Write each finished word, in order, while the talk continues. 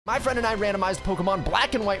My friend and I randomized Pokemon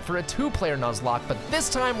Black and White for a 2-player Nuzlocke, but this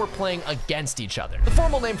time we're playing against each other. The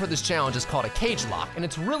formal name for this challenge is called a Cagelocke, and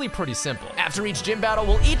it's really pretty simple. After each gym battle,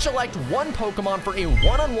 we'll each elect one Pokemon for a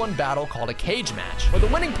one-on-one battle called a Cagematch, where the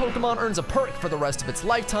winning Pokemon earns a perk for the rest of its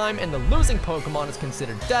lifetime, and the losing Pokemon is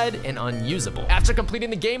considered dead and unusable. After completing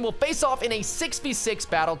the game, we'll face off in a 6v6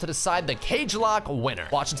 battle to decide the Cagelocke winner.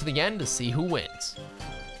 Watch until the end to see who wins.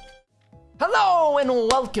 Hello and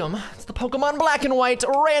welcome to the Pokemon Black and White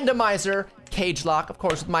Randomizer Cagelocke, of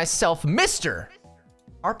course, with myself, Mr.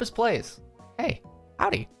 ArpusPlays. Hey,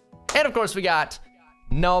 howdy. And of course, we got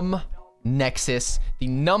Numb Nexus, the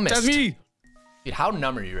numbest. That's me. Dude, how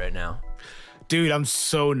numb are you right now? Dude, I'm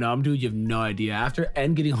so numb, dude. You have no idea. After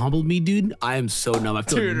N getting humbled me, dude, I am so numb. I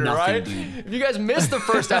feel nothing, right? dude. If you guys missed the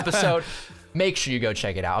first episode, make sure you go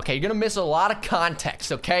check it out, okay? You're gonna miss a lot of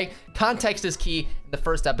context, okay? Context is key. The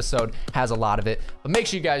first episode has a lot of it, but make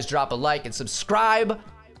sure you guys drop a like and subscribe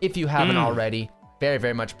if you haven't already. Very,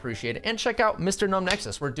 very much appreciated. And check out Mr. Numb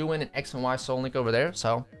Nexus. We're doing an X and Y soul link over there,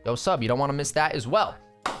 so go sub. You don't wanna miss that as well.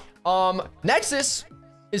 Nexus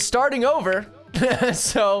is starting over,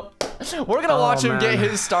 so we're gonna watch him get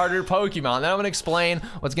his starter Pokemon. Then I'm gonna explain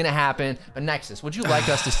what's gonna happen. But Nexus, would you like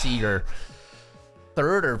us to see your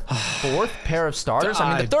third or fourth pair of starters?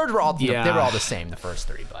 I mean, the third were all, they were all the same, the first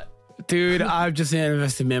three, but. Dude, I've just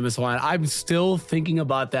invested in Mamoswine. I'm still thinking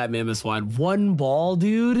about that Mamoswine. One ball,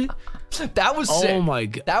 dude. That was sick. Oh my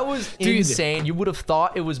god. That was insane. You would have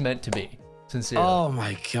thought it was meant to be. Sincerely. Oh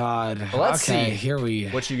my god. Well, let's see. Here we.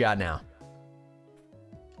 What you got now?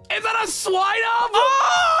 Is that a Swinub?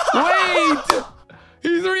 Wait.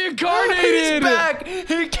 He's reincarnated. He's back.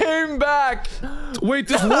 He came back. Wait,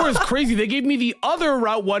 this war is crazy. They gave me the other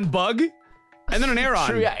Route 1 bug. And then an Aeron.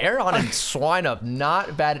 True, yeah, Aeron and Swinub,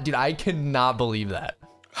 not bad. Dude, I cannot believe that.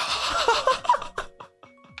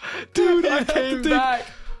 Dude, I came back.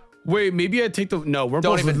 Wait, maybe I take the, no, we're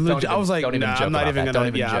both legit. I was like, nah, I'm not even gonna,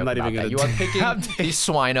 I'm not even gonna. You are picking the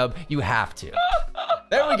Swinub, you have to.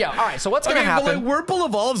 There we go. All right, so what's gonna happen? But like, Wurmple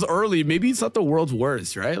evolves early. Maybe it's not the world's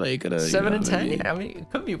worst, right? Like, 7 and 10, yeah, I mean, it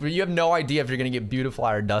could be. You have no idea if you're gonna get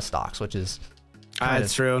Beautifly or Dustox, which is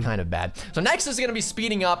that's true. Kind of bad. So next is gonna be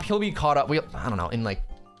speeding up. He'll be caught up. I don't know, in like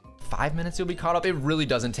 5 minutes he'll be caught up. It really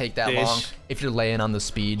doesn't take that long if you're laying on the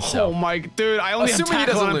speed. So. Oh my, dude, I only have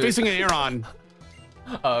tackle and I'm facing an Aeron.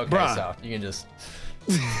 Oh, okay, bruh. So you can just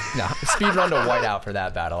speed run to whiteout for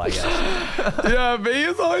that battle, I guess. Yeah, but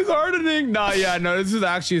he's always hardening. Nah, yeah, no, this is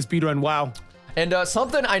actually a speed run. Wow. And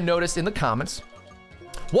something I noticed in the comments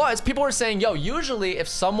was people were saying, yo, usually if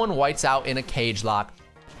someone whites out in a Cagelocke,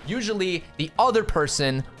 usually the other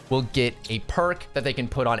person will get a perk that they can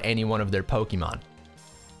put on any one of their Pokemon.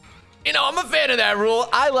 You know, I'm a fan of that rule.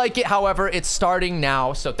 I like it. However, it's starting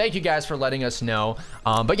now. So thank you guys for letting us know.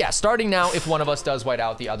 But yeah, starting now, if one of us does white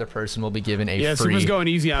out, the other person will be given a free Super's going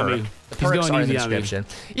easy on me. The perks are in the description.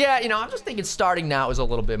 Yeah, you know, I'm just thinking starting now is a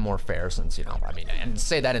little bit more fair since, you know, I mean, and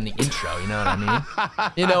say that in the intro, you know what I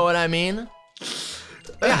mean? You know what I mean?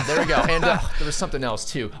 Yeah, there we go. And there was something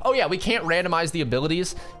else too. Oh yeah, we can't randomize the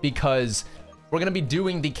abilities because we're gonna be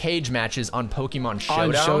doing the cage matches on Pokemon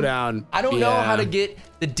Showdown. I don't know how to get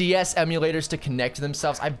the DS emulators to connect to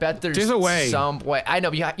themselves. I bet there's a way. Some way. I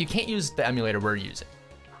know, you can't use the emulator we're using.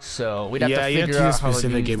 So we'd have to figure out how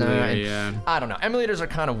to use that. Yeah. I don't know. Emulators are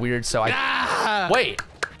kind of weird, so wait.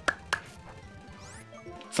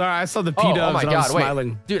 Sorry, I saw the P-dubs and I was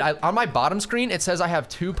smiling. Dude, on my bottom screen, it says I have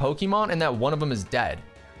 2 Pokemon and that one of them is dead.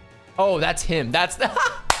 Oh, that's him. That's the...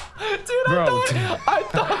 Dude, I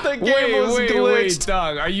thought the game was glitched. Wait,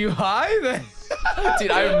 dog, are you high? Dude,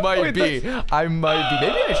 I might be. I might be.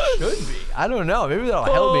 Maybe I should be. I don't know. Maybe that'll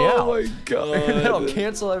help me out. Oh my god. That'll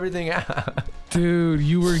cancel everything out. Dude,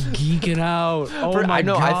 you were geeking out. Oh my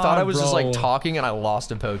god. I thought I was just like talking and I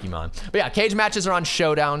lost a Pokemon. But yeah, cage matches are on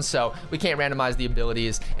Showdown, so we can't randomize the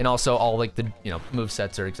abilities, and also all like the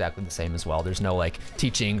movesets are exactly the same as well. There's no like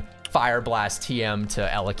teaching Fire Blast TM to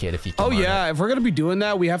Elekid if you can. Oh yeah, if we're gonna be doing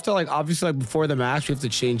that, we have to like obviously like before the match we have to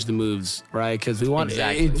change the moves, right? Because we want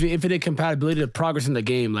infinite compatibility to progress in the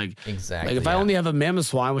game. Like like if I only have a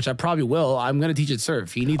Mamoswine, which I probably will, I'm gonna teach it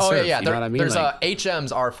Surf. He needs Surf. Yeah, you know what I mean? There's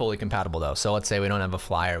HMs are fully compatible though. So let's say we don't have a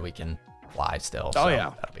Flyer, we can fly still. So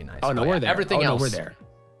that'll be nice. Oh no, we're there. Everything else, we're there.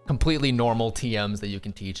 Completely normal TMs that you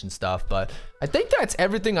can teach and stuff, but I think that's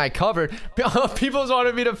everything I covered. People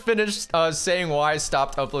wanted me to finish saying why I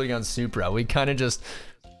stopped uploading on Supra. We kind of just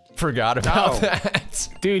forgot about that.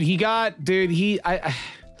 Dude, yeah, do you want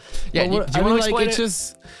to explain it?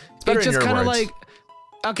 It's just kind of like,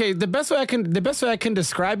 okay, the best way I can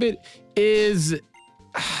describe it is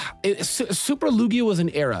Super Lugia was an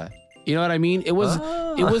era. You know what I mean? It was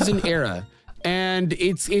an era. And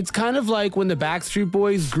it's kind of like when the Backstreet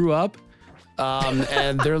Boys grew up,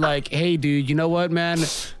 and they're like, hey, dude, you know what, man?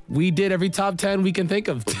 We did every top 10 we can think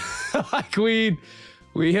of. Like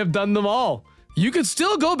we have done them all. You could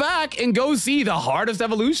still go back and go see the hardest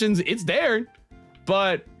evolutions. It's there.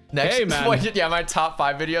 But Next, hey, man. Wait, yeah, my top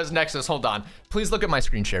 5 videos. Nexus, hold on. Please look at my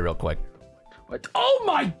screen share real quick. What? Oh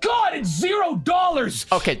my God, it's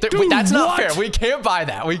 $0. Okay, Dude, wait, that's not what? fair. We can't buy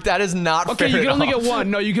that. That is not fair. Okay, you can only all. get one.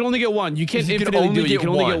 No, you can only get one. You can't infinitely do it. You can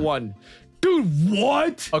only get one. Dude,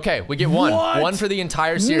 what? Okay, we get one. What? One for the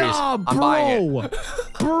entire series. Nah, bro. I'm buying it.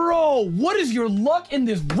 Bro, what is your luck in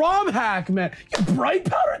this ROM hack, man? You bright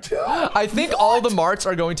powder too? I think all the marts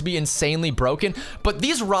are going to be insanely broken, but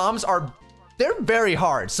these ROMs are, they're very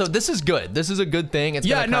hard. So this is good. This is a good thing. It's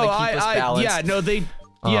gonna kind of keep us balanced. Yeah,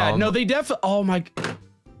 no, they definitely. Oh my.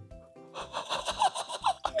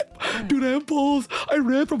 Dude, I have balls. I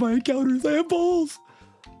ran from my encounters. I have balls.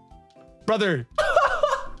 Brother.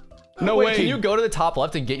 No way. Can you go to the top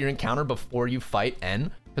left and get your encounter before you fight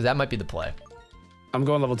N? Because that might be the play. I'm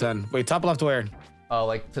going level 10. Wait, top left where? Oh,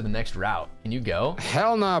 like to the next route. Can you go?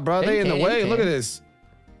 Hell nah, bro. They in the way. Look at this.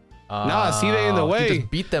 Nah, see, they in the way. Just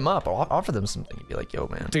beat them up or offer them something. You'd be like, yo,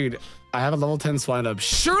 man. Dude, I have a level 10 Swinub.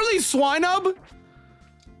 Surely Swinub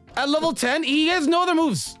at level 10? He has no other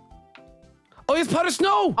moves. Oh, he has Powder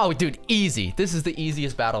Snow. Oh, dude, easy. This is the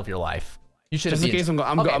easiest battle of your life. You should have Just in case I'm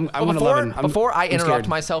going 11. Before I interrupt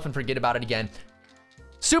myself and forget about it again,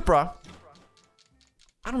 Supra,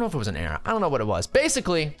 I don't know if it was an error. I don't know what it was.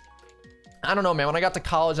 Basically, I don't know, man. When I got to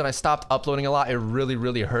college and I stopped uploading a lot, it really,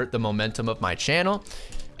 really hurt the momentum of my channel.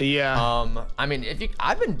 Yeah. I mean,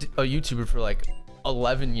 I've been a YouTuber for like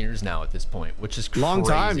 11 years now at this point, which is crazy. Long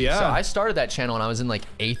time, yeah. So I started that channel when I was in like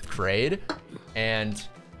 8th grade, and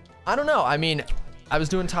I don't know. I mean, I was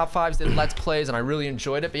doing top 5s, did Let's Plays, and I really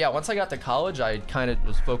enjoyed it. But yeah, once I got to college, I kind of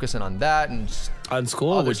was focusing on that and just on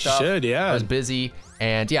school, which you should, yeah. I was busy,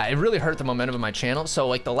 and yeah, it really hurt the momentum of my channel. So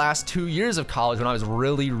like the last 2 years of college, when I was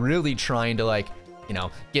really, really trying to like, you know,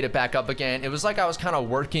 get it back up again, it was like I was kind of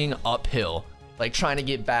working uphill, like trying to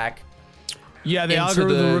get back. Yeah, the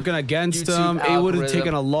algorithm working against them. It would have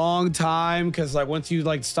taken a long time because like once you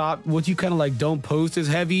like stop, once you kind of like don't post as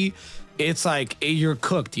heavy, it's like you're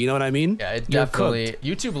cooked. You know what I mean? Yeah, it definitely.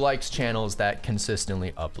 YouTube likes channels that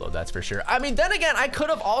consistently upload. That's for sure. I mean, then again, I could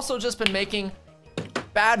have also just been making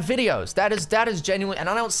bad videos. That is genuinely, and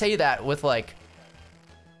I don't say that with like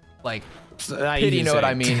pity. You know what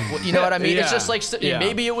I mean? You know what I mean? Yeah. It's just like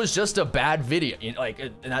maybe it was just a bad video. You know, like,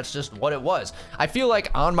 and that's just what it was. I feel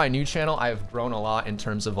like on my new channel, I've grown a lot in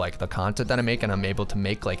terms of like the content that I make, and I'm able to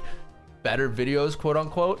make like better videos, quote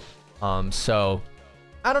unquote. So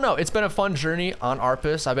I don't know. It's been a fun journey on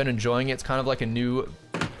Arpus. I've been enjoying it. It's kind of like a new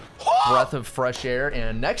breath of fresh air.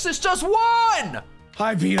 And Nexus just won!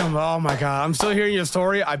 I beat him. Oh my God. I'm still hearing your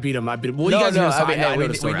story. I beat him. Well, no, you guys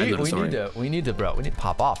we need to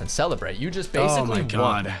pop off and celebrate. You just basically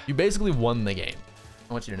won. You basically won the game.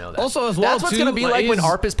 I want you to know that. Also, as well, that's what's gonna be like when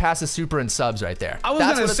Arpus passes Super in subs right there. I was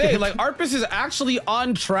gonna say, like, Arpus is actually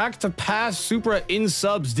on track to pass Supra in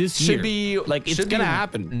subs this year. Should be like it's gonna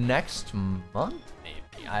happen next month.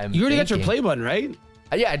 Maybe. You already got your play button, right?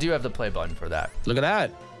 Yeah, I do have the play button for that. Look at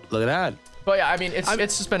that. Look at that. But yeah, I mean,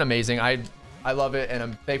 it's just been amazing. I love it, and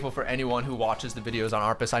I'm thankful for anyone who watches the videos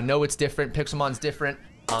on Arpus. I know it's different. Pixelmon's different.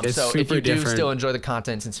 So if you do still enjoy the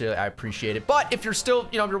content, sincerely, I appreciate it. But if you're still,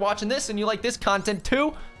 you know, if you're watching this and you like this content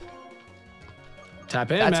too,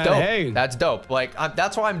 tap in, that's man. Dope. Hey, that's dope. Like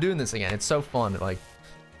that's why I'm doing this again. It's so fun. Like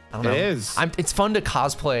I don't know. It is. It's fun to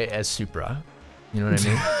cosplay as Supra. You know what I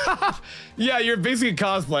mean? Yeah, you're basically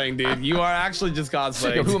cosplaying, dude. You are actually just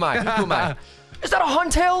cosplaying. Yo, who am I? Who am I? Is that a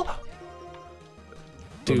Huntail?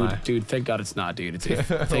 Dude, thank God it's not, dude. Thank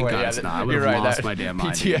God it's not. I would have lost my damn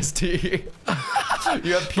mind. PTSD.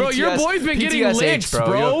 You have PTSD. Bro, your boy's been getting licks, bro.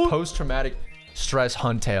 You have post-traumatic stress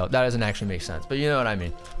Huntail. That doesn't actually make sense, but you know what I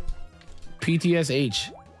mean.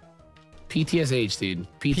 PTSH. PTSH, dude.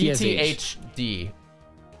 PTHD.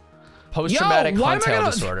 Post-traumatic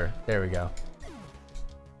Huntail disorder. There we go.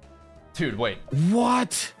 Dude, wait.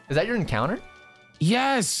 What? Is that your encounter?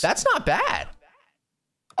 Yes. That's not bad.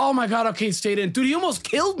 Oh my God, okay, stayed in. Dude, he almost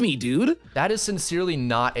killed me, dude. That is sincerely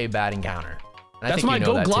not a bad encounter. That's my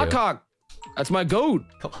goat, Glockock. That's my goat.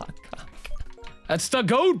 That's the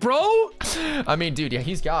goat, bro. I mean, dude, yeah,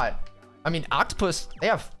 he's got, I mean, Octopus, they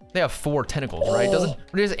have 4 tentacles, right?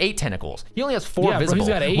 He has 8 tentacles. He only has 4 visible. Bro, he's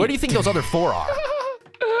got 8. Where do you think those other 4 are?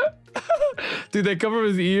 Dude, they cover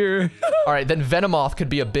his ear. All right, then Venomoth could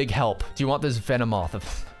be a big help. Do you want this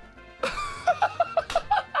Venomoth?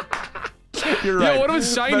 You're right. Yo, what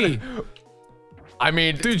was shiny? I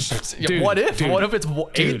mean, dude, what if it's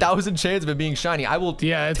 8,000 chance of it being shiny? I will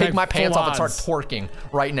take my pants off and start twerking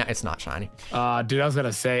right now. It's not shiny. Dude, I was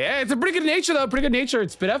gonna say, hey, it's a pretty good nature though. Pretty good nature.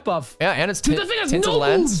 It's spit F buff. Yeah, and it's the thing has tinted no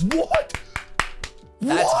lens. What?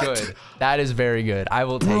 That's good. That is very good. I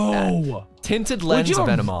will take that. Tinted lens of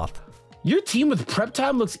Venomoth. Your team with prep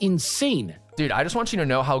time looks insane. Dude, I just want you to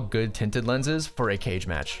know how good tinted lens is for a cage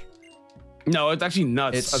match. No, it's actually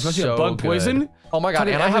nuts. It's especially so a bug poison. Oh my god,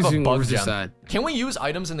 and I have a bug gem. Can we use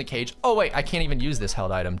items in the cage? Oh wait, I can't even use this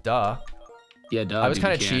held item. Duh. Yeah, duh. I was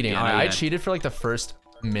kind of cheating. Yeah, I cheated for like the first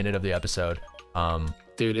minute of the episode.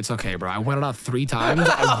 Dude, it's okay, bro. I went it off 3 times.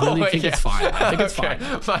 I really think it's fine. I think it's fine.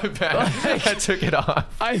 My bad. I took it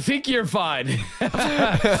off. I think you're fine.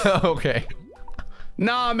 Okay.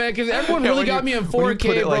 Nah, man, because everyone really got me in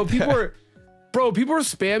 4K, bro. People were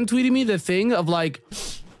spam tweeting me the thing of like,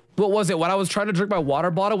 what was it? When I was trying to drink my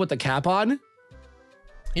water bottle with the cap on.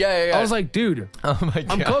 Yeah. I was like, dude, oh my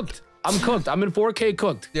god, I'm cooked. I'm in 4K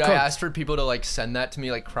cooked. Yeah, I asked for people to like send that to me,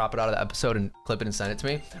 like crop it out of the episode and clip it and send it to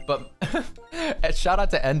me. But shout out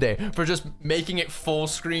to Ende for just making it full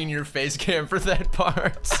screen your face cam for that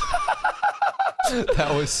part.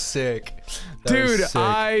 That was sick. Dude,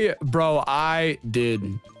 I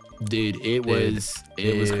did. Dude, it was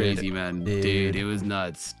crazy, man. Dude, it was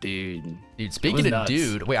nuts, dude. Dude, speaking of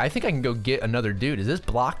dude, wait, I think I can go get another dude. Is this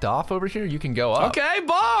blocked off over here? You can go up. Okay,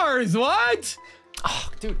 bars, what? Oh,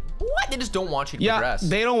 dude, what? They just don't want you to progress.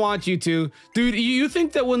 They don't want you to. Dude, you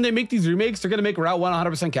think that when they make these remakes, they're gonna make Route 1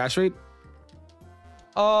 100% catch rate?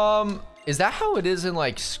 Is that how it is in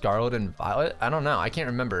like Scarlet and Violet? I don't know. I can't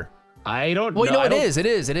remember. I don't know. Well, no, it is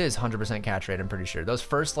 100% catch rate, I'm pretty sure. Those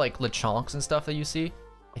first like Lechonks and stuff that you see,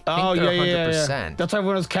 I think they're 100%. Yeah. That's why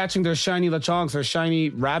everyone was catching their shiny Lechonks or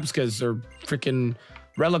shiny Rabskas or freaking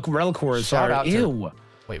Relicors. Shout out Ew.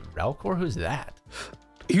 Wait, Relicor? Who's that?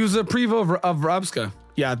 He was a prevo of Rabska.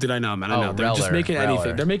 Yeah, dude, I know, man. I know. They're just making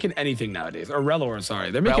anything. They're making anything nowadays. Or Relor,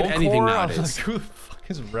 sorry. They're making anything nowadays. I was like, who the fuck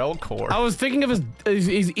is Relcor? I was thinking of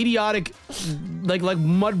his idiotic, like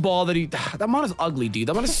mud ball that mon is ugly, dude.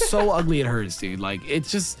 That mon is so ugly it hurts, dude. Like,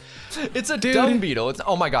 it's just... It's a dung beetle.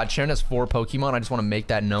 Oh my god, Sharon has 4 Pokemon. I just want to make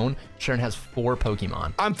that known. Sharon has 4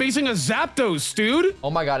 Pokemon. I'm facing a Zapdos, dude.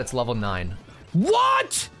 Oh my god, it's level 9.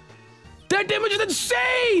 What? That damage is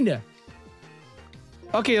insane!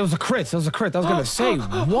 Okay, it was a crit. That was a crit. I was gonna say,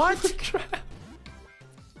 what?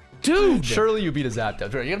 Dude! Surely you beat a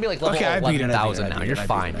Zapdos. You're gonna be like level 11,000 now. You're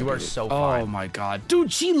fine. You are so fine. Oh my god.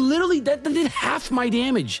 Dude, she literally, that did half my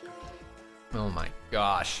damage. Oh my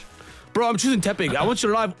gosh. Bro, I'm choosing Tepig. I want you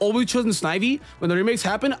to know I've always chosen Snivy. When the remakes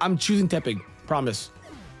happen, I'm choosing Tepig. Promise.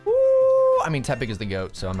 Woo! I mean, Tepig is the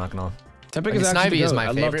GOAT, so I'm not gonna... Tepig is actually Snivy is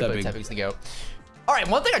my favorite, but Tepig's the GOAT. All right,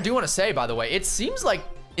 one thing I do want to say, by the way, it seems like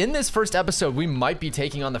in this first episode, we might be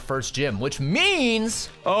taking on the first gym, which means...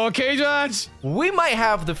 Oh, cage match! We might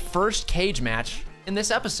have the first cage match in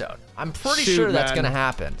this episode. I'm pretty sure that's going to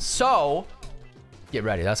happen. So, get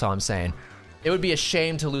ready. That's all I'm saying. It would be a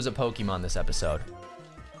shame to lose a Pokemon this episode.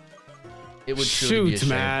 It would truly be a shame.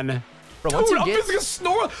 Man. Bro, once dude, I'm facing a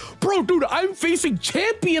Snore. Bro, dude, I'm facing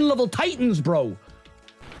champion level Titans, bro.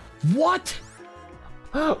 What?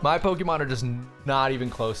 My Pokemon are just not even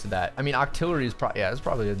close to that. I mean, Octillery is probably, it's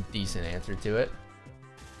probably a decent answer to it.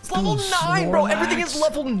 It's level 9, bro. Everything is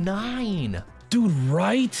level 9. Dude,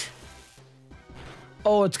 right?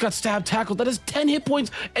 Oh, it's got Stab Tackle. That is 10 hit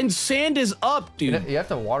points, and Sand is up, dude. You have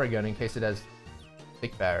to Water Gun in case it has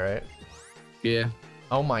Thick Bat, right? Yeah.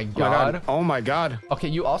 Oh my god. Oh my god. Okay,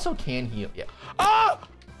 you also can heal. Yeah. Ah!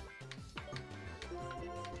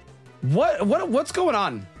 What's going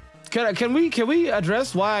on? Can we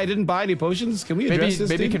address why I didn't buy any potions? Can we address this?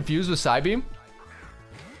 Maybe confused with Psybeam?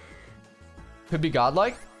 Could be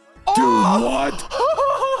godlike? Dude,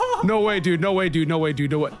 what? No way, dude. No way, dude. No way,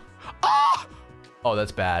 dude. No way. Ah! Oh,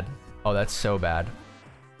 that's bad. Oh, that's so bad.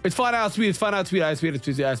 It's fine out speed. It's fine out speed. Hit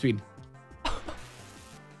speed.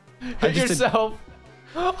 Hit yourself.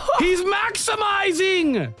 He's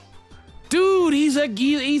maximizing. Dude, he's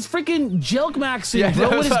freaking jelk maxing, bro.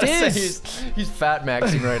 What is this? He's fat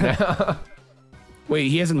maxing right now. Wait,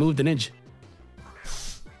 he hasn't moved an inch.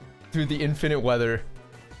 Dude, the infinite weather.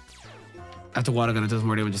 After Water Gun, it does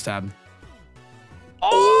more damage to stab.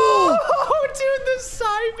 Oh, dude, the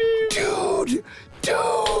Psybeam.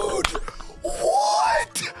 Dude,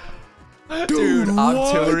 what? Dude,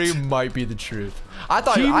 Octillery might be the truth. I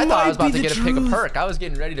thought I was about to pick a perk. I was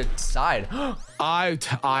getting ready to decide.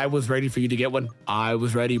 I was ready for you to get one. I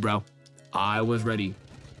was ready, bro. I was ready.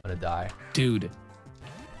 I'm gonna die. Dude.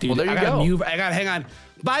 Well, there you go. I got hang on.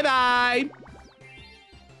 Bye-bye.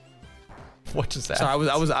 What just that? So I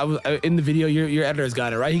was in the video. Your editor's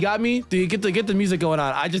got it right. He got me. Dude, get the music going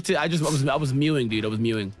on. I was mewing, dude. I was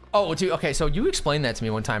mewing. Oh, dude. Okay, so you explained that to me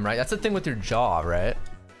one time, right? That's the thing with your jaw, right?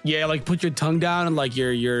 Yeah, like put your tongue down and like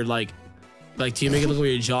your like do you make it look like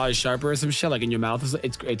your jaw is sharper or some shit like in your mouth?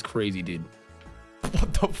 It's crazy, dude.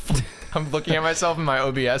 What the fuck? I'm looking at myself in my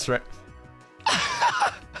OBS, right?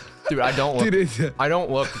 Dude, I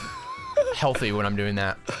don't look healthy when I'm doing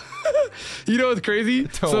that. You know what's crazy?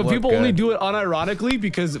 So people only do it unironically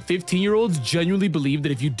because 15-year-olds genuinely believe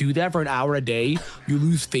that if you do that for an hour a day, you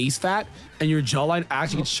lose face fat and your jawline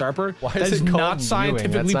actually gets sharper. Why that is not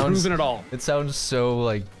scientifically proven at all. It sounds so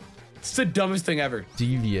like it's the dumbest thing ever.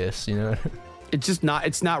 Devious, you know? It's just not.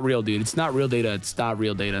 It's not real, dude. It's not real data. It's not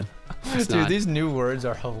real data. Dude, these new words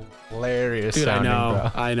are hilarious. Dude, sounding,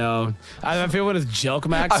 I know. I feel when it's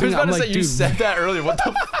Cagematch. I was about to say, you said that earlier. What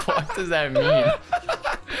the fuck does that mean?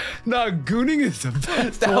 No, gooning is the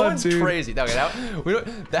best. That one's crazy. Okay,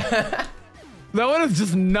 that one is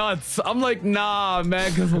just nuts. I'm like, nah,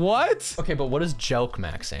 man. Cause what? Okay, but what is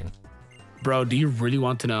Cagematching? Bro, do you really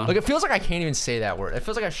want to know? Like, it feels like I can't even say that word. It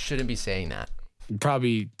feels like I shouldn't be saying that. You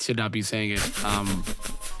probably should not be saying it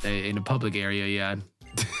in a public area, yeah.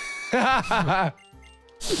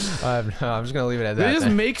 I'm just gonna leave it at that. They just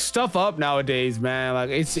make stuff up nowadays, man. Like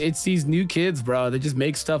it's these new kids, bro. They just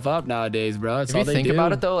make stuff up nowadays, bro. That's all they do. If you think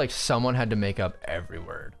about it, though, like someone had to make up every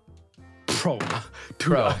word. Bro,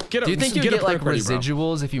 do you think you get like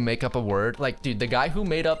residuals if you make up a word? Like, dude, the guy who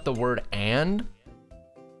made up the word "and."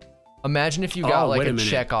 Imagine if you got like a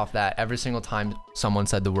check off that every single time someone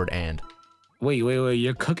said the word "and." Wait,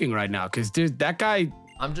 you're cooking right now, cause dude, that guy.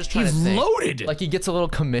 I'm just trying to think. He's loaded. Like he gets a little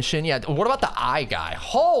commission. Yeah. What about the I guy?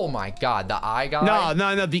 Oh my God, the I guy.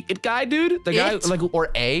 No. The it guy, dude. The guy like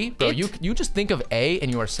or A, bro. You just think of A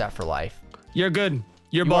and you are set for life. You're good.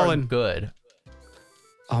 You're balling. Good.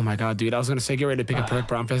 Oh my God, dude. I was gonna say get ready to pick a perk,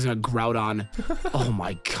 but I'm facing a Groudon. Oh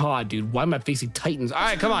my God, dude. Why am I facing Titans? All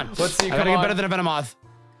right, come on. Let's see. I gotta get better than a Venomoth.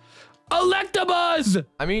 Electabuzz.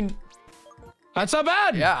 I mean. That's not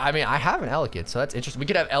bad. Yeah, I mean, I have an Elekid, so that's interesting. We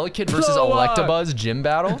could have Elekid versus Electabuzz gym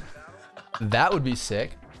battle. That would be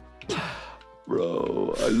sick.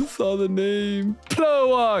 Bro, I just saw the name.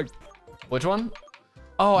 Plowok. Which one?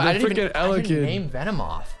 Oh, I didn't name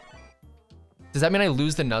Venomoth. Does that mean I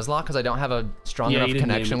lose the Nuzlocke because I don't have a strong enough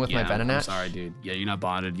connection with my Venonat? I'm sorry, dude. Yeah, you're not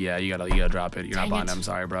bonded. Yeah, you gotta drop it. You're not bonded. I'm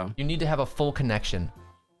sorry, bro. You need to have a full connection.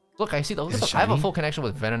 Look, I see the. I have a full connection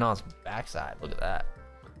with Venonat's backside. Look at that.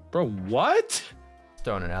 Bro, what?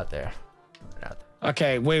 Throwing it out there.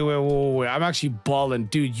 Okay, wait. I'm actually balling.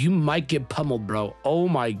 Dude, you might get pummeled, bro. Oh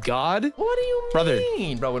my God. What do you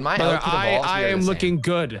mean? Bro, when my Elekid evolves, I am looking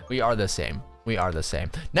good. We are the same. We are the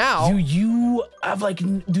same. Now. You have like,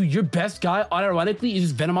 dude, your best guy, unironically,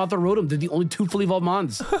 is Venomoth or Rotom. They're the only two fully evolved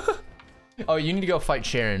mons. Oh, you need to go fight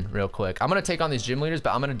Sharon real quick. I'm going to take on these gym leaders,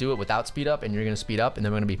 but I'm going to do it without speed up, and you're going to speed up, and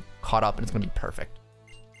then we're going to be caught up, and it's going to be perfect.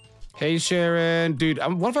 Hey, Sharon. Dude,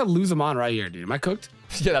 what if I lose him on right here, dude? Am I cooked?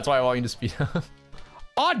 Yeah, that's why I want you to speed up.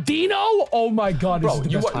 Dino? Oh my God. Bro,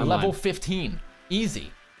 you are level 15.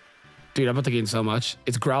 Easy. Dude, I'm about to gain so much.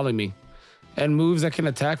 It's growling me. And moves that can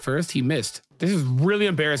attack first, he missed. This is really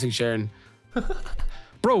embarrassing, Sharon.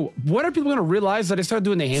 Bro, what are people going to realize that I started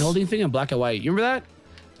doing the hand-holding thing in Black and White? You remember that?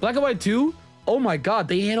 Black and White 2? Oh my God,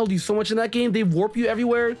 they handled you so much in that game. They warp you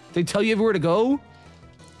everywhere. They tell you everywhere to go.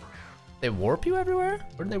 They warp you everywhere?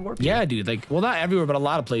 Where do they warp you? Yeah, dude. Like, well, not everywhere, but a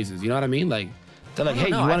lot of places. You know what I mean? Like, they're like, hey,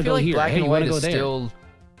 you want to go here? Hey, you want to go there? Still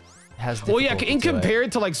has well, yeah, in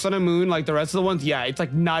compared to like Sun and Moon, like the rest of the ones, yeah, it's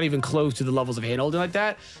like not even close to the levels of handholding like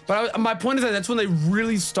that. But my point is that that's when they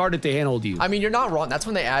really started to handhold you. I mean, you're not wrong. That's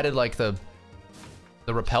when they added like the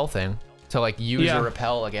repel thing to like use your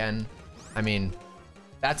repel again. I mean,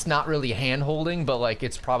 that's not really handholding, but like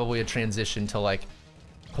it's probably a transition to like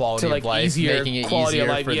quality of life, making it easier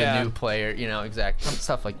for the new player, you know,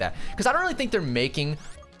 stuff like that. Because I don't really think they're making,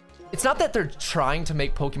 it's not that they're trying to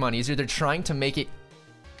make Pokemon easier, they're trying to make it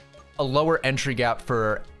a lower entry gap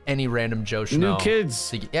for any random Joe Schmo. New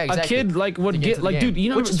kids. Yeah, exactly. A kid like would get like, dude, you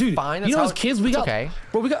know, fine. You know, as kids we got,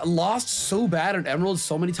 bro, we got lost so bad on Emerald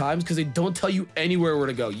so many times because they don't tell you anywhere where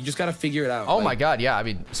to go. You just got to figure it out. Oh my God, yeah. I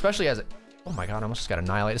mean, especially as, oh my God, I almost just got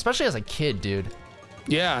annihilated. Especially as a kid, dude.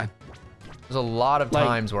 Yeah. There's a lot of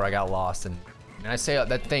times where I got lost, and I say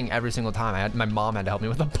that thing every single time. My mom had to help me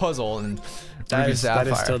with a puzzle, and that is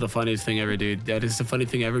still the funniest thing ever, dude. That is the funny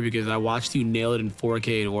thing ever because I watched you nail it in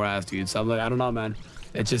 4K in ORAS, dude. So I'm like, I don't know, man.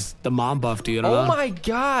 It's just the mom buff, dude. Oh my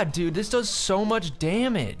God, dude, this does so much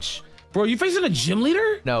damage. Bro, you facing a gym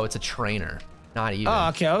leader? No, it's a trainer. Not even. Oh,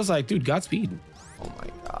 okay. I was like, dude, Godspeed. Oh my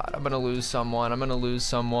God, I'm gonna lose someone. I'm gonna lose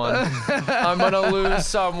someone. I'm gonna lose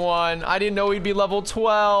someone. I didn't know he'd be level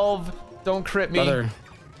 12. Don't crit me. Brother.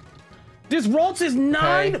 This Ralts is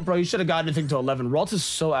 9. Okay. Bro, you should have gotten anything to 11. Ralts is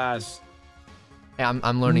so ass. Yeah,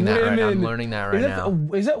 I'm learning that right now. I'm learning that right now.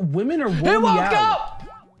 Is that women or women? It woke up!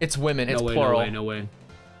 It's women. It's plural. No way.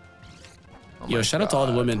 Oh Yo, shout out to all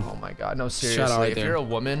the women. Oh my God, no, seriously. Shout out right if there. you're a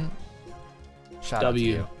woman, shout out to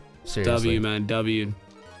you. Seriously. W, man, W.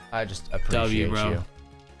 I just appreciate bro. you.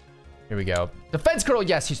 Here we go. Defense curl,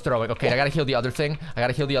 yes, he's throwing. Okay, I gotta heal the other thing.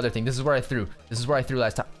 This is where I threw. This is where I threw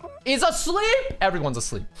last time. He's asleep! Everyone's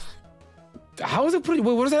asleep. How is it pretty?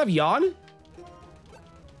 Wait, what does that have? Yawn?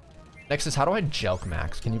 Next is, how do I jelk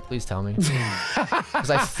max? Can you please tell me?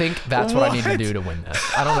 Because I think that's what I need to do to win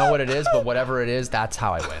this. I don't know what it is, but whatever it is, that's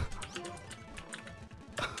how I win.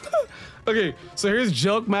 Okay, so here's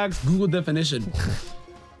jelk max Google definition.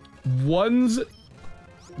 One's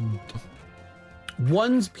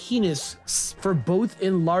penis for both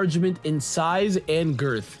enlargement in size and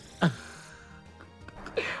girth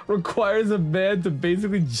requires a man to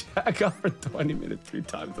basically jack off for 20 minutes 3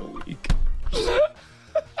 times a week.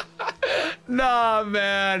 Nah,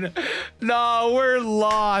 man. Nah, we're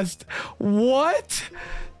lost. What?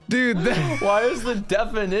 Dude, why is the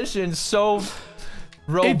definition so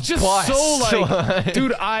robust? It's just so like,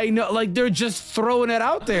 dude, I know, like they're just throwing it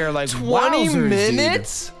out there. Like 20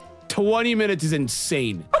 minutes? Dude. 20 minutes is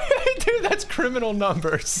insane. Dude, that's criminal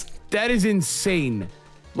numbers. That is insane.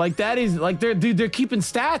 Like that is like they're keeping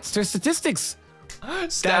stats. They're statistics.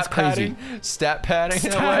 Stat padding. Stat padding.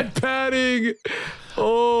 Stat padding.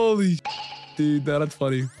 Holy dude, that's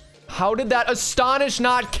funny. How did that astonish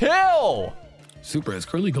not kill? Super is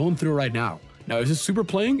currently going through right now. Now, is this Super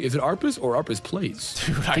playing? Is it Arpus or Arpus plays?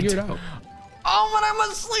 Dude, figure it out. Oh, but I'm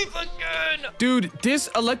asleep again. Dude, this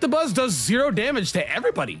Electabuzz does 0 damage to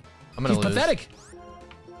everybody. I'm gonna lose. He's pathetic.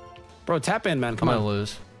 Bro, tap in, man. Come on. I'm gonna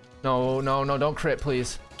lose. No, don't crit,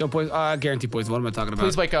 please. Don't poison. I guarantee poison. What am I talking about?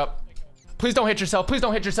 Please wake up. Please don't hit yourself. Please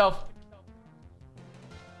don't hit yourself.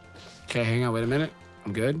 Okay, hang on. Wait a minute.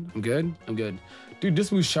 I'm good. Dude, this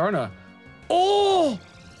Musharna. Oh!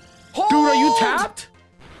 Dude, are you tapped?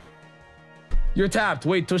 You're tapped.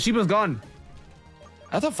 Wait, Toshiba's gone.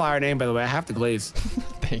 That's a fire name, by the way. I have to glaze.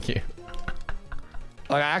 Thank you.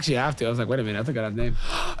 Like, I actually have to. I was like, wait a minute. I think I have a name.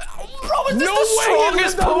 Bro, is this the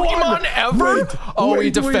strongest Pokemon ever? He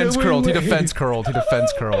defense curled. He defense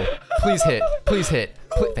curled. Please hit.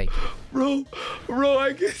 Thank you. Bro,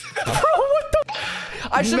 I get. Bro, what the?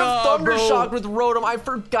 I should have Thunder Shocked with Rotom. I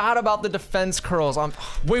forgot about the defense curls.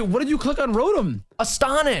 Wait, what did you click on Rotom?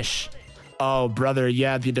 Astonish. Oh, brother,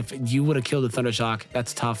 yeah, you would have killed the Thunder Shock.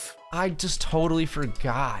 That's tough. I just totally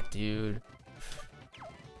forgot, dude.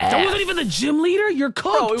 That wasn't even the gym leader. You're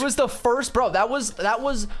cooked. Bro, it was the first, bro. That was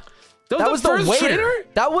the first waiter. trainer?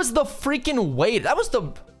 That was the freaking waiter. That was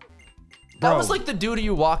like the dude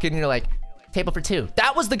you walk in and you're like, table for 2.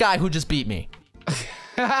 That was the guy who just beat me.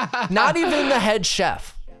 Not even the head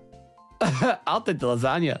chef. I'll take the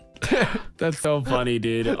lasagna. That's so funny,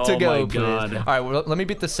 dude. Oh my God. All right, well, let me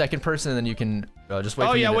beat the second person and then you can just wait.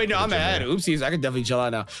 Oh yeah, wait, no, I'm ahead. Oopsies, I can definitely chill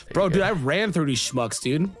out now. Bro, dude, I ran through these schmucks,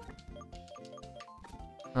 dude.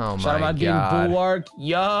 Oh my Shout out God. Bulwark.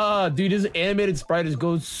 Yeah, dude, this animated sprite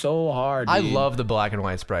goes so hard, dude. I love the black and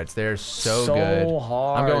white sprites. They're so good. So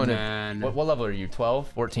hard, I'm going man. to, what level are you? 12,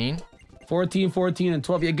 14? 14, and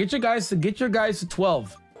 12. Yeah, get your guys to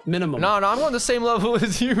 12 minimum. No, I'm on the same level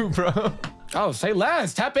as you, bro. Oh, say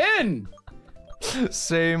less. Tap in.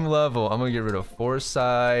 Same level. I'm gonna get rid of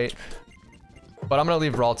Foresight, but I'm gonna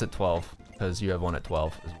leave Ralt at 12 because you have one at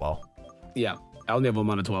 12 as well. Yeah, I only have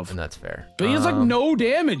one at 12, and that's fair. But he has like no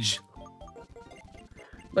damage.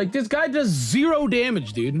 Like this guy does 0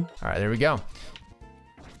 damage, dude. All right, there we go.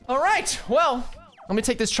 All right, well. Let me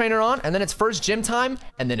take this trainer on, and then it's first gym time,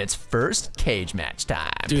 and then it's first cage match time.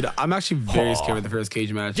 Dude, I'm actually very scared of the first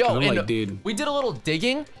cage match. Yo, I'm like, dude. We did a little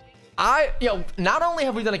digging. Not only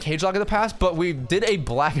have we done a Cagelock in the past, but we did a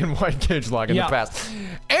black and white Cagelock in the past.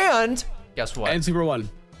 And guess what? And Super 1.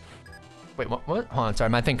 Wait, what? Hold on, sorry,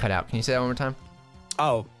 my thing cut out. Can you say that one more time?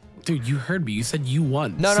 Oh. Dude, you heard me. You said you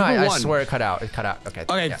won. No, I swear it cut out. It cut out. Okay.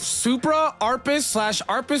 Okay. Yeah. Supra, Arpus /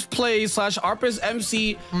 ArpusPlays /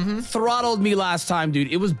 ArpusMC throttled me last time,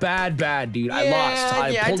 dude. It was bad, dude. I lost.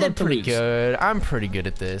 I did pretty good. I'm pretty good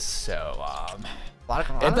at this. So,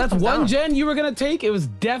 if that's one gen you were gonna take, it was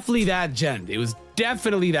definitely that gen. It was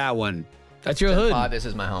definitely that one. That's your hood. This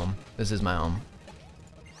is my home.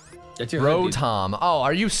 That's your Rotom. Oh,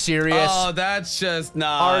 are you serious? Oh, that's just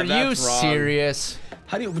nah. Are you serious?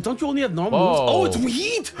 How do you? Don't you only have normal moves? Oh, it's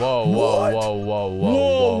heat.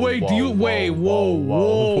 Whoa! Wait. Do you wait?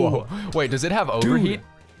 Whoa! Wait, does it have overheat?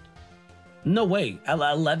 Dude. No way.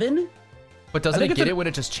 11? But doesn't it get it when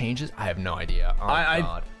it just changes? I have no idea. Oh,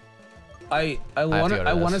 God. I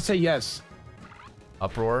want to say yes.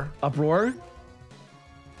 Uproar? Uproar?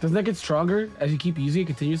 Doesn't that get stronger as you keep using it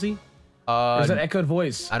continuously? Or is that echoed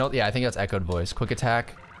voice? Yeah, I think that's echoed voice. Quick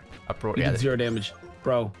attack. Uproar. You did 0 damage.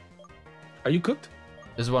 Bro. Are you cooked?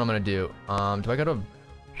 This is what I'm gonna do. Do I go to...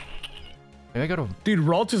 Maybe I go to... Dude,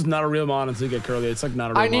 Ralt is not a real mon until you get curly. It's like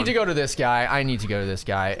not a real mon. I need to go to this guy.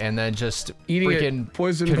 And then just eating freaking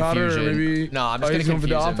poison confusion. powder, or maybe. No, I'm just gonna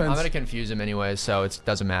confuse him. I'm gonna confuse him anyway, so it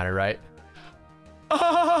doesn't matter, right?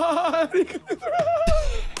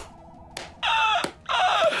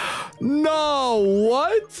 No,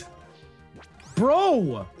 what?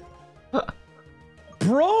 Bro.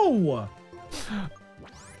 Bro.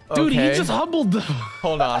 Dude, Okay. he just humbled them.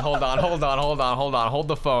 Hold on. Hold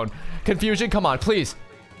the phone. Confusion, come on, please.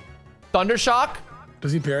 Thundershock.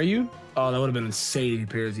 Does he parry you? Oh, that would have been insane if he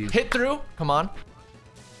parries you. Hit through. Come on.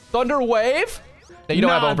 Thunder wave. No, you don't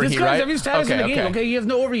have overheat, this guy's right? every status in the game. Okay, he has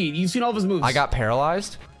no overheat. You've seen all of his moves. I got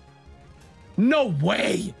paralyzed. No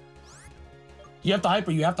way. You have to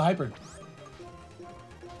hyper. You have to hyper.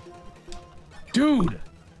 Dude.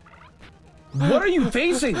 What are you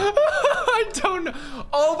facing? I don't know.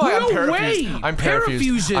 Oh my God. No way. I'm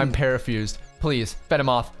parafused. I'm parafused. Please, fend him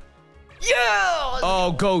off. Yeah.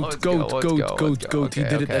 Oh, goat. He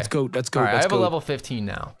did it. That's goat. That's goat. All right, I have a level 15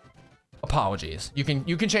 now. Apologies. You can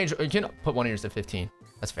change. You can put one of yours to 15.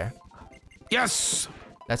 That's fair. Yes.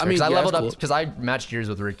 That's fair. Because I leveled up because I matched yours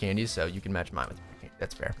with red candy, so you can match mine with red candy.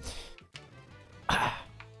 That's fair.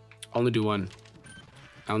 Only do one.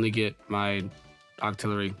 I only get my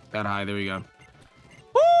artillery that high. There we go.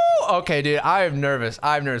 Woo! Okay, dude. I am nervous.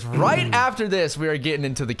 Right after this, we are getting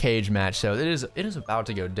into the cage match. So it is about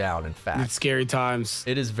to go down. In fact, it's scary times.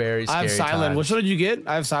 It is very scary. I have Silent. Times. Which one did you get?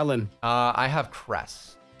 I have Silent. I have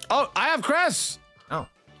Cress. Oh, I have Cress. Oh.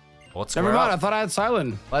 Well, let's never mind. I thought I had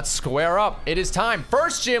Silent. Let's square up. It is time.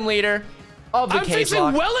 First gym leader of the Cagelock. I'm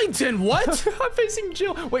facing Wellington. What? I'm facing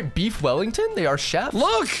Jill. Wait, Beef Wellington? They are chefs?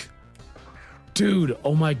 Look. Dude,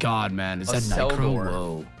 oh my God, man. Is that Nitro?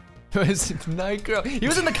 Whoa. Is it Nitro? He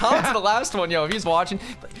was in the comments of the last one, yo. If he's watching.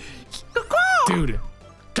 Dude.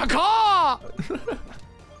 Caw.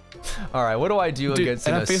 All right, what do I do against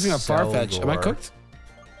and I'm facing a Farfetch. Am I cooked?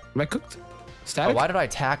 Am I cooked? Static? Oh, why did I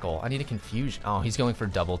tackle? I need a confusion. Oh, he's going for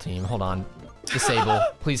double team. Hold on. Disable.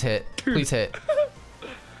 Please hit. Dude. Please hit.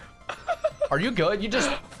 Are you good? You just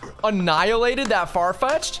annihilated that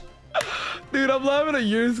Farfetched? Dude, I'm laughing at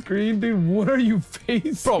your screen, dude. What are you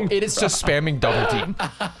facing? Bro, it is just spamming double team.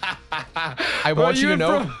 I want you to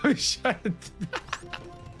know.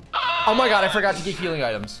 Oh my God, I forgot to get healing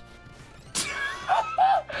items.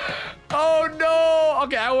 Oh no!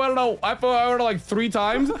 Okay, I want to know. I want to like 3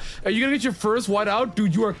 times. Are you gonna get your first white out,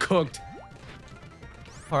 dude? You are cooked.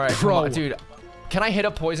 All right, bro, come on, dude. Can I hit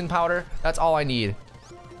a poison powder? That's all I need.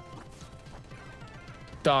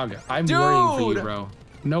 Dog, I'm worrying for you, bro.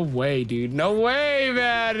 No way, dude. No way,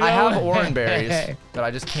 man. No I have way. orange berries, but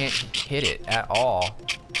I just can't hit it at all.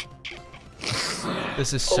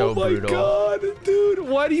 This is so brutal. Oh my God, dude.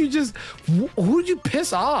 Why do you just... Who did you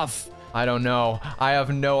piss off? I don't know. I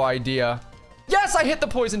have no idea. Yes, I hit the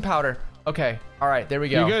poison powder. Okay. All right, there we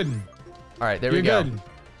go. You're good. All right, there we go. Good.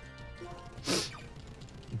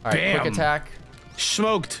 All right, Bam. quick attack.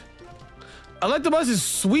 Smoked. Electabuzz is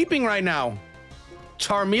sweeping right now.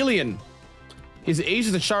 Charmeleon. His age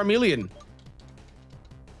is a Charmeleon.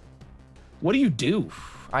 What do you do?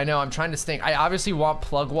 I know, I'm trying to think. I obviously want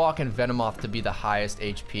Plug Walk and Venomoth to be the highest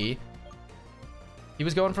HP. He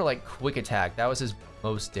was going for like quick attack. That was his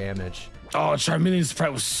most damage. Oh, Charmeleon's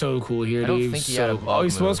sprite was so cool here, dude. I don't think he had a bug Oh,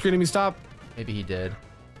 he's smoke screening me. Stop. Maybe he did.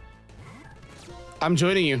 I'm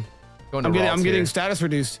joining you. I'm getting status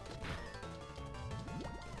reduced.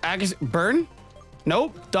 Burn?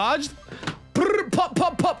 Nope. Dodged. Pop,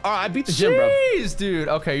 pop, pop. All right, I beat the gym, bro. Jeez, dude.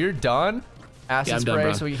 Okay, you're done. Acid spray,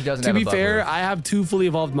 done, so he doesn't have a bug. To be fair, I have 2 fully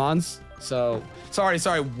evolved mons. So, sorry.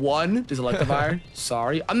 1 is Electivire.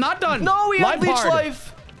 Sorry. I'm not done. No, we have Leech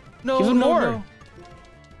Life. No, Give him more. No.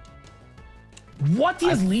 What? He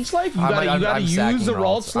has Leech Life? You gotta use the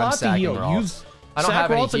Ralt slot to heal. I don't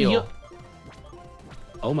have any heal.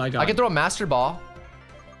 Oh my God. I can throw a Master Ball.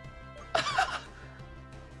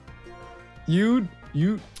 You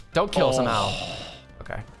don't kill somehow.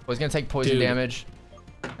 Okay. Well, he's gonna take poison damage,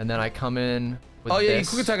 and then I come in with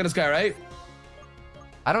this. You quick attack on this guy, right?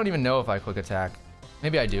 I don't even know if I quick attack.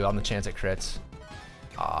 Maybe I do on the chance it crits.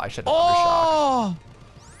 Oh, I should have Undershock.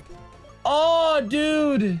 Oh,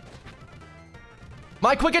 dude.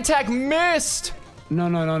 My quick attack missed. No.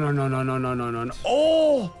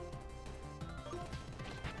 Oh.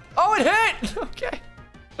 Okay.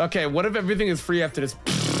 Okay, what if everything is free after this?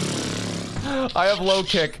 I have low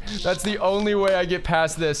kick. That's the only way I get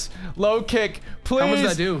past this. Low kick, please. How much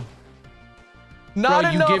does that do? Not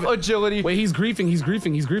Bro, enough agility. Wait, he's griefing. He's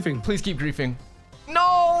griefing. He's griefing. Please keep griefing.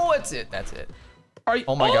 No, that's it. That's it. Are you,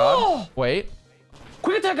 oh my god. Wait.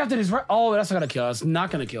 Quick attack after this, right? Oh, that's not gonna kill. That's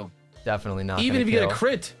not gonna kill. Definitely not. Even if you get a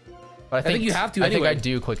crit. But I think you have to anyway. I think I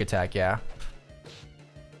do quick attack, yeah.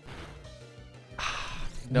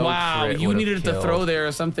 No wow, you needed it to throw there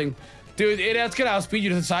or something. Dude, that's gonna outspeed you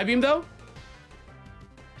to the side beam though.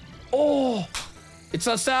 Oh, it's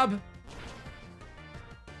a stab.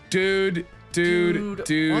 Dude, dude,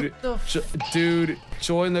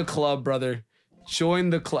 join the club, brother. Join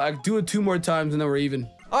the club. Do it 2 more times and then we're even.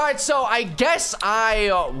 All right, so I guess I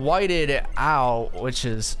whited it out, which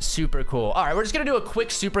is super cool. All right, we're just gonna do a quick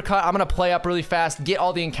super cut. I'm gonna play up really fast, get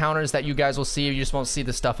all the encounters that you guys will see. You just won't see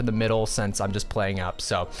the stuff in the middle since I'm just playing up.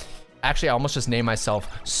 So actually, I almost just named myself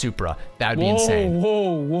Supra. That'd be insane.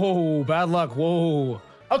 Whoa, bad luck, whoa.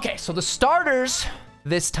 Okay, so the starters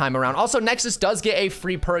this time around. Also, Nexus does get a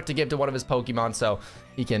free perk to give to one of his Pokemon, so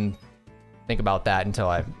he can think about that until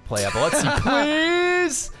I play up. But let's see,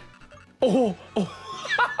 please. Oh.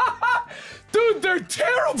 Dude, they're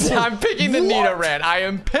terrible. I'm picking the Nidoran. I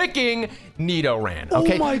am picking Nidoran.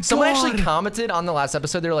 Okay. Oh my God. Someone actually commented on the last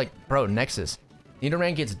episode. They were like, bro, Nexus,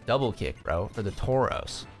 Nidoran gets double kick, bro, for the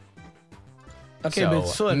Tauros. Okay, so but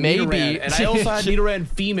it's still a maybe. Nidoran. And I also had Nidoran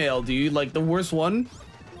female, dude. Like the worst one.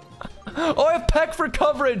 Oh, I have Peck for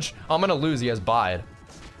coverage. I'm gonna lose. He has Bide.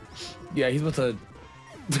 Yeah, he's about to.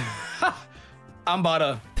 I'm about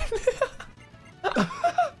to.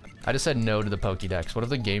 I just said no to the Pokédex. What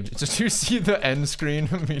if the game just you see the end screen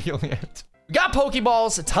immediately? We got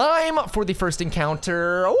Pokeballs. Time for the first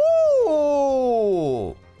encounter.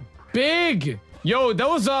 Ooh, big. Yo, that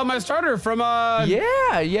was my starter from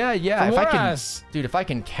yeah. From If I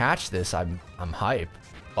can catch this, I'm hype.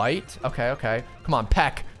 Bite. Okay. Come on,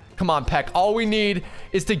 Peck. Come on, Peck. All we need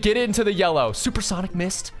is to get into the yellow. Supersonic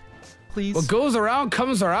Mist, please. What goes around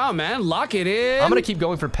comes around, man. Lock it in. I'm gonna keep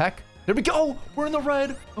going for Peck. There we go. We're in the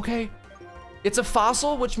red. Okay. It's a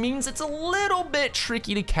fossil, which means it's a little bit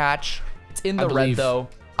tricky to catch. It's in the red, though.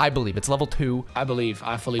 I believe. It's level 2. I believe.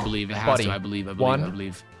 I fully believe. It has to. I believe. I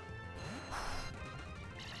believe.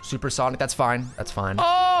 Supersonic. That's fine. That's fine.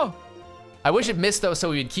 Oh! I wish it missed, though, so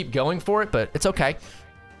we would keep going for it, but it's okay.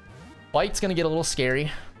 Bite's gonna get a little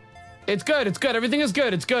scary. It's good. It's good. Everything is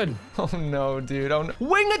good. It's good. Oh, no, dude. Oh, no.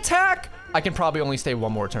 Wing attack! I can probably only stay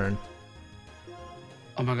 1 more turn.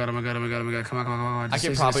 Oh my god, oh my god, oh my god, oh my god. Come on. I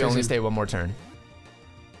can probably only stay 1 more turn.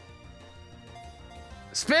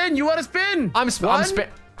 Spin! You want to spin? I'm spin.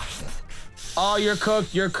 Oh, you're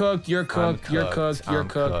cooked. You're cooked. You're cooked. You're cooked. You're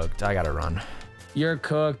cooked. I gotta run. You're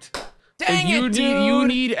cooked. Dang it, dude. You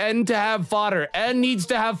need N to have fodder. N needs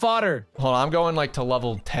to have fodder. Hold on, I'm going like to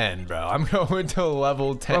level 10, bro. I'm going to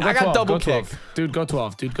level 10. Bro, I got double kick. Dude, go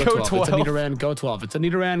 12. Dude, go 12. It's a Nidoran, go 12. It's a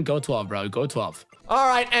Nidoran, go 12, bro. Go 12. All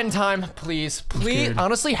right, end time, please. Please,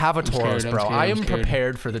 honestly, have a Tauros, bro. I am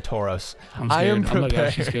prepared for the Tauros. I am prepared. I'm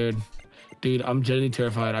actually scared. Dude, I'm genuinely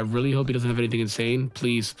terrified. I really hope he doesn't have anything insane.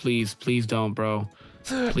 Please don't, bro.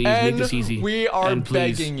 Please, make this easy. We are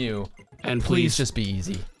begging you. And please just be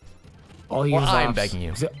easy. Or I'm begging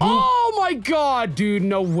you. Oh my god, dude.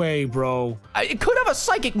 No way, bro. It could have a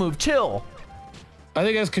psychic move. Chill. I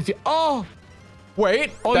think I was confused. Oh.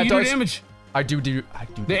 Wait. Oh, you do damage. I do. The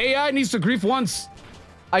AI needs to grief once.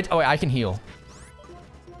 Wait, I can heal.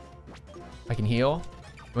 Can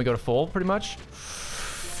we go to full, pretty much?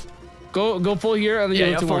 Go full here, and then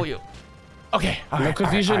you go to full. Okay. No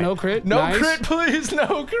confusion, no crit. No crit, please.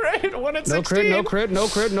 No crit. 1 in 16. No crit. No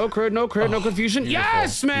confusion. Beautiful,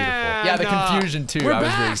 yes, man. Yeah, the confusion too. We're I was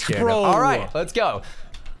back, really scared. bro. All right, let's go. All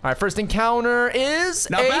right, first encounter is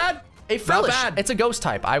not bad. A Frillish. It's a ghost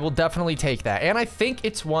type. I will definitely take that. And I think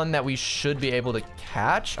it's one that we should be able to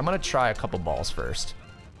catch. I'm gonna try a couple balls first.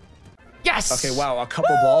 Yes! Okay, wow, a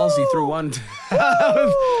couple balls. He threw one.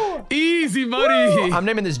 Easy money. Woo! I'm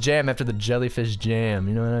naming this jam after the jellyfish jam.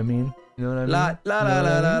 You know what I mean? You know what I mean?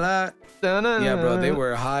 Yeah, bro, they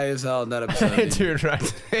were high as hell in that episode. Dude,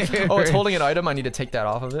 right. Oh, it's holding an item. I need to take that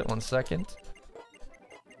off of it. 1 second.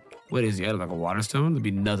 What is the item? Like a water stone? There'd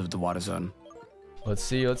be nothing with the water stone. Let's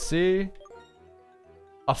see. A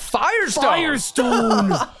firestone!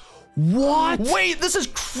 Firestone! What? Wait, this is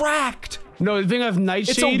cracked. No, the thing I have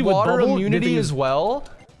Nightshade with water bubble, immunity as well.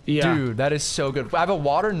 Yeah. Dude, that is so good. I have a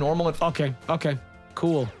water, normal, and okay.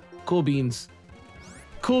 Cool beans.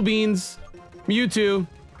 Mewtwo.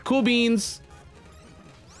 Cool beans.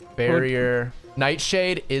 Barrier.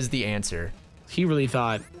 Nightshade is the answer. He really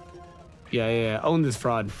thought. Yeah. Own this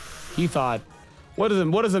fraud. He thought. What is a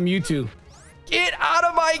Mewtwo? Get out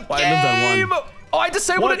of my game! I lived on one. Oh, I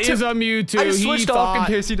disabled it too. What is a Mewtwo? I switched off in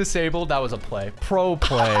case he disabled. That was a play. Pro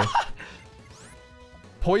play.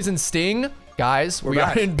 Poison Sting. Guys, we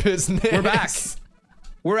are in business. We're back.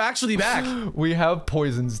 We're actually back. We have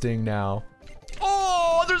Poison Sting now.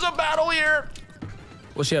 Oh, there's a battle here.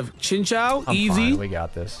 What's she have? Chinchou? I'm Easy. Fine. We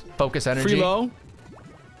got this. Focus energy. Free-low.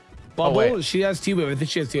 Bubble. Oh, she has T-Wave. I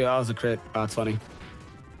think she has T-Wave. That was a crit. Oh, it's funny.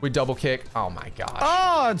 We double kick. Oh my gosh.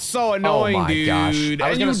 Oh, it's so annoying, dude. Gosh. I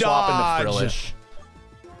was gonna swap dodge. into Frillish.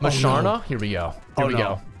 Masharna? No. Here we go. Here we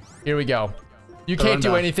go. Here we go. You can't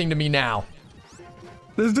do anything to me now.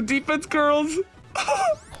 There's the defense, girls.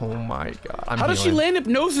 Oh my god. How does she land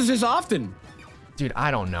hypnosis this often? Dude, I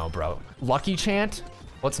don't know, bro. Lucky chant?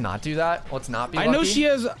 Let's not do that. Let's not be lucky. I know she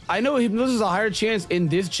has. I know hypnosis is a higher chance in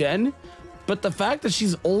this gen, but the fact that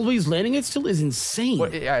she's always landing it still is insane.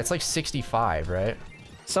 What, yeah, it's like 65, right?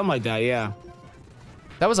 Something like that, yeah.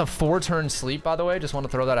 That was a 4-turn sleep, by the way. Just want to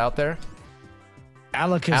throw that out there.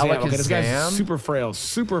 Alakazam. Okay, this guy's super frail.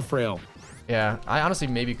 Super frail. Yeah, I honestly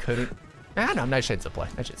maybe couldn't. No, nice shades of play.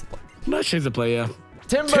 Nice shades of play. Nice shades of play, yeah.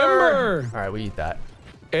 Timber! All right, we eat that.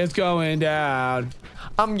 It's going down.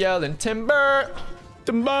 I'm yelling timber.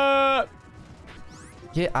 Timber!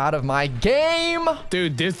 Get out of my game.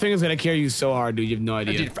 Dude, this thing is going to carry you so hard, dude. You have no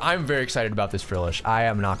idea. Dude, I'm very excited about this Frillish. I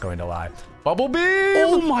am not going to lie. Bubble Beam!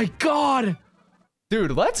 Oh my god!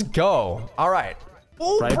 Dude, let's go. All right.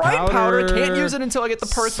 Oh, Bright powder. powder. Can't use it until I get the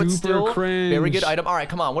perk, but still. Cringe. Very good item. All right,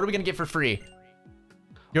 come on. What are we going to get for free?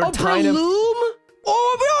 Your Breloom?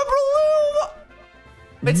 Oh, we got Breloom!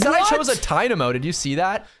 It said I chose a Dynamo. Did you see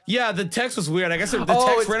that? Yeah, the text was weird. I guess the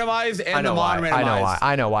text randomized and the mon randomized.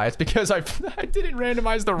 I know why. It's because I didn't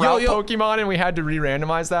randomize the route Pokemon and we had to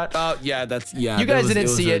re-randomize that. Yeah, You guys didn't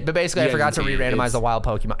see it, but basically I forgot to re-randomize the wild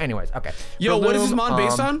Pokemon. Anyways, okay. Yo, what is this mon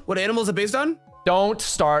based on? What animal is it based on? Don't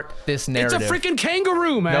start this narrative. It's a freaking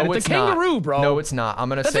kangaroo, man. No, it's a kangaroo, not. bro. No, it's not. I'm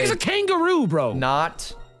gonna say it's a kangaroo, bro.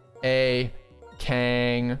 Not a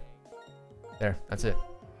kang. There, that's it.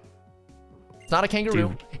 It's not a kangaroo.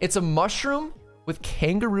 Dude. It's a mushroom with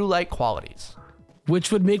kangaroo-like qualities.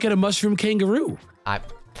 Which would make it a mushroom kangaroo.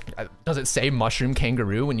 Does it say mushroom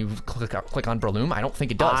kangaroo when you click on Breloom? I don't think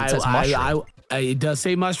it does. It says mushroom. It does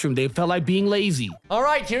say mushroom. They felt like being lazy. All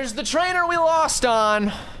right, here's the trainer we lost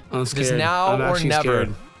on. I'm scared. It is now or never.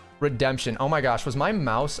 Scared. Redemption. Oh my gosh, was my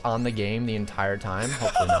mouse on the game the entire time?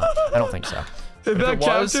 Hopefully not. I don't think so. If that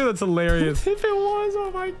counts, that's hilarious. If it was,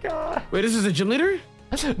 oh my god. Wait, this is a gym leader?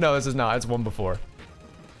 No, this is not. It's one before.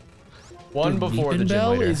 One before the gym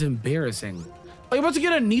leader. Is embarrassing. Oh, you're about to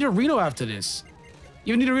get a Nidorino after this.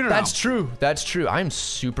 You have a Nidorino now. That's true. That's true. I'm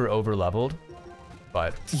super over leveled.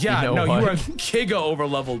 But yeah, you know you are giga over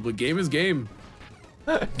leveled, but game is game.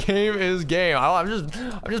 Game is game. I've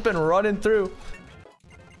just been running through.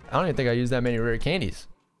 I don't even think I used that many rare candies.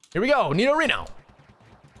 Here we go, Nidorino.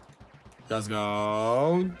 Let's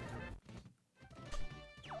go.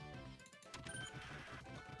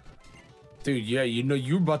 Dude, yeah, you know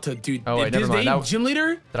you're about to, dude. Oh wait, never mind. Gym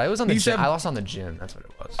leader? I was on the gym. I lost on the gym. That's what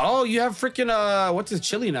it was. Oh, you have freaking what's his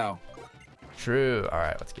chili now? True. All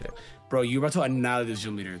right, let's get it. Bro, you're about to annihilate this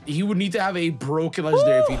gym leader. He would need to have a broken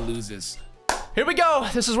legendary if he loses. Here we go.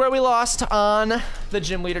 This is where we lost on the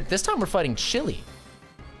gym leader. This time we're fighting Chili.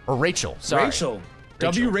 Or Rachel. Sorry. Rachel.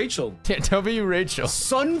 W. Rachel. W. Rachel.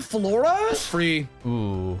 Sunflora? Free.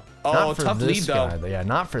 Ooh. Oh, tough lead though. Yeah,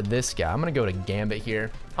 not for this guy. I'm gonna go to Gambit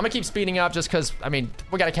here. I'm gonna keep speeding up just because, I mean,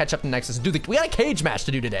 we gotta catch up to Nexus. We got a cage match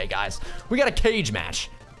to do today, guys. We got a cage match.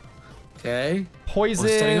 Okay.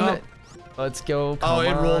 Poison. Let's go. Come on.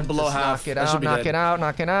 It rolled below half. Knock it out, knock it out,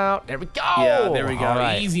 knock it out. There we go. Yeah, there we go. All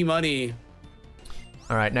right. Easy money.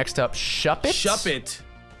 All right, next up, Shuppet. Shuppet.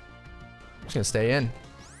 I'm just gonna stay in.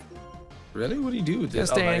 Really? What do you do with this?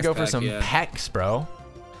 Stay in and go for some Pecks, bro.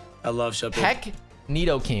 I love Shuppet. Peck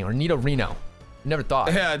Nidoking or Nidorino. Never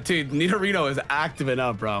thought. Yeah, dude, Nidorino is active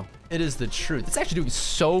up, bro. It is the truth. It's actually doing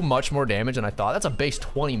so much more damage than I thought. That's a base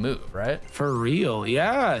 20 move, right? For real,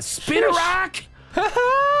 yeah. Spinarak!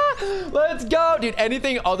 Let's go, dude.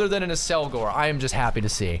 Anything other than an Acelgor, I am just happy to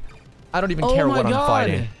see. I don't even care what I'm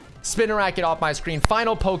fighting. Spinarak, get off my screen.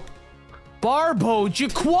 Final poke. Barboach, you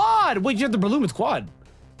quad. Wait, you have the Breloom, it's quad.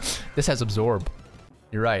 This has Absorb.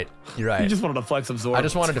 You're right. You're right. You just wanted to flex Absorb. I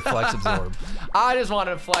just wanted to flex Absorb. I just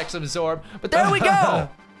wanted to flex Absorb. But there we go.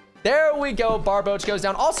 There we go. Barboach goes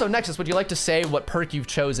down. Also, Nexus, would you like to say what perk you've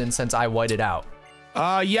chosen since I whited out?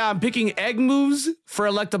 Yeah, I'm picking Egg Moves for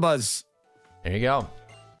Electabuzz. There you go.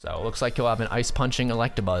 So it looks like you'll have an ice punching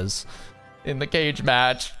Electabuzz in the cage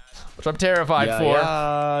match. which I'm terrified for.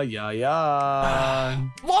 Yeah.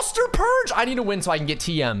 Luster Purge. I need to win so I can get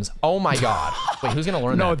TMs. Oh my God. Wait, who's gonna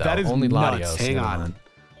learn that? No, that is only nuts. Latios. Hang on.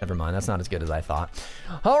 Never mind. That's not as good as I thought.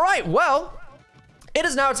 All right. Well, it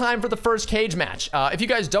is now time for the first cage match. If you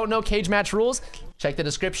guys don't know Cagematch rules, check the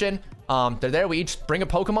description. They're there. We each bring a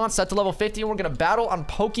Pokemon set to level 50, and we're gonna battle on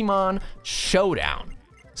Pokemon Showdown.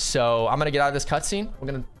 So I'm gonna get out of this cutscene. We're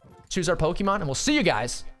gonna choose our Pokemon, and we'll see you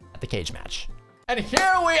guys at the cage match. And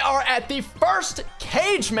here we are at the first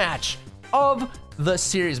cage match of the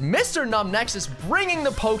series. Mr. Numnexus bringing the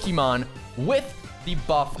Pokemon with the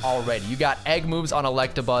buff already. You got egg moves on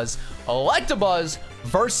Electabuzz. Electabuzz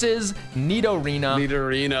versus Nidorino,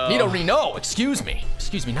 excuse me,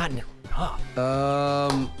 not Nidorino.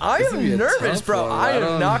 I am nervous, bro. I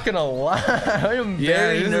am not gonna lie. I am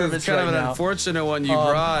very nervous. It's kind of an unfortunate one you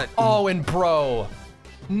brought. Oh, and bro,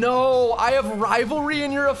 no, I have rivalry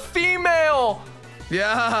and you're a female.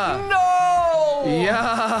 Yeah. No.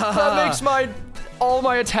 Yeah. That makes all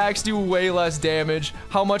my attacks do way less damage.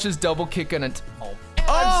 How much is double kick gonna?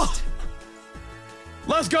 Oh.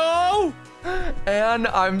 Let's go. And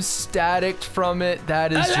I'm staticked from it.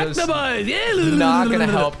 That is just Yeah. not gonna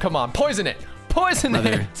help. Come on, poison it. Poison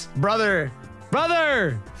it. Brother.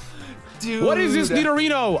 Dude. What is this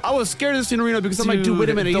Nidorino? I was scared of this Nidorino because I'm like, dude,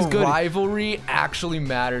 wait a minute, he's good. The rivalry actually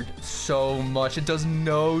mattered so much. It does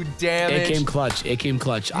no damage. It came clutch.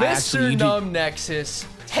 Mr. Numnexus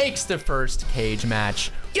takes the first cage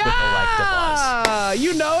match with Electabuzz.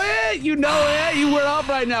 You know it. You were up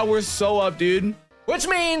right now. We're so up, dude. Which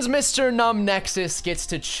means Mr. Numnexus gets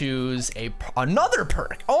to choose another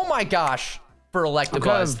perk. Oh my gosh, for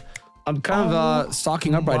Electabuzz. I'm kind of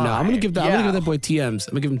stocking up right now. I'm gonna give that boy TMs.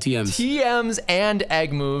 I'm gonna give him TMs. TMs and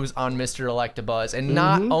egg moves on Mr. Electabuzz, and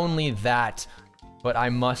not only that, but I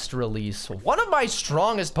must release one of my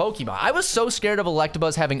strongest Pokemon. I was so scared of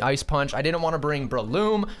Electabuzz having Ice Punch. I didn't want to bring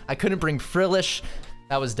Breloom. I couldn't bring Frillish.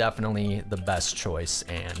 That was definitely the best choice.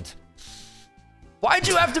 And why'd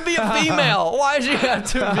you have to be a female? Why'd you have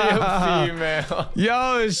to be a female?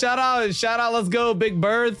 Yo, shout out. Let's go, Big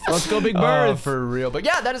Bird. Oh, for real. But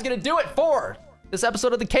yeah, that is gonna do it for this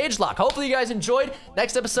episode of the Cagelocke. Hopefully you guys enjoyed.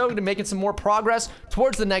 Next episode, we're gonna be making some more progress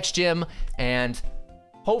towards the next gym, and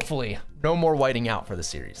hopefully no more whiting out for the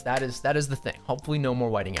series. That is the thing. Hopefully no more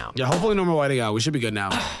whiting out. Yeah, hopefully no more whiting out. We should be good now.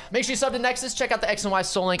 Make sure you sub to Nexus, check out the X and Y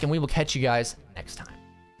Soul Link, and we will catch you guys next time.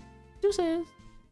 Deuces.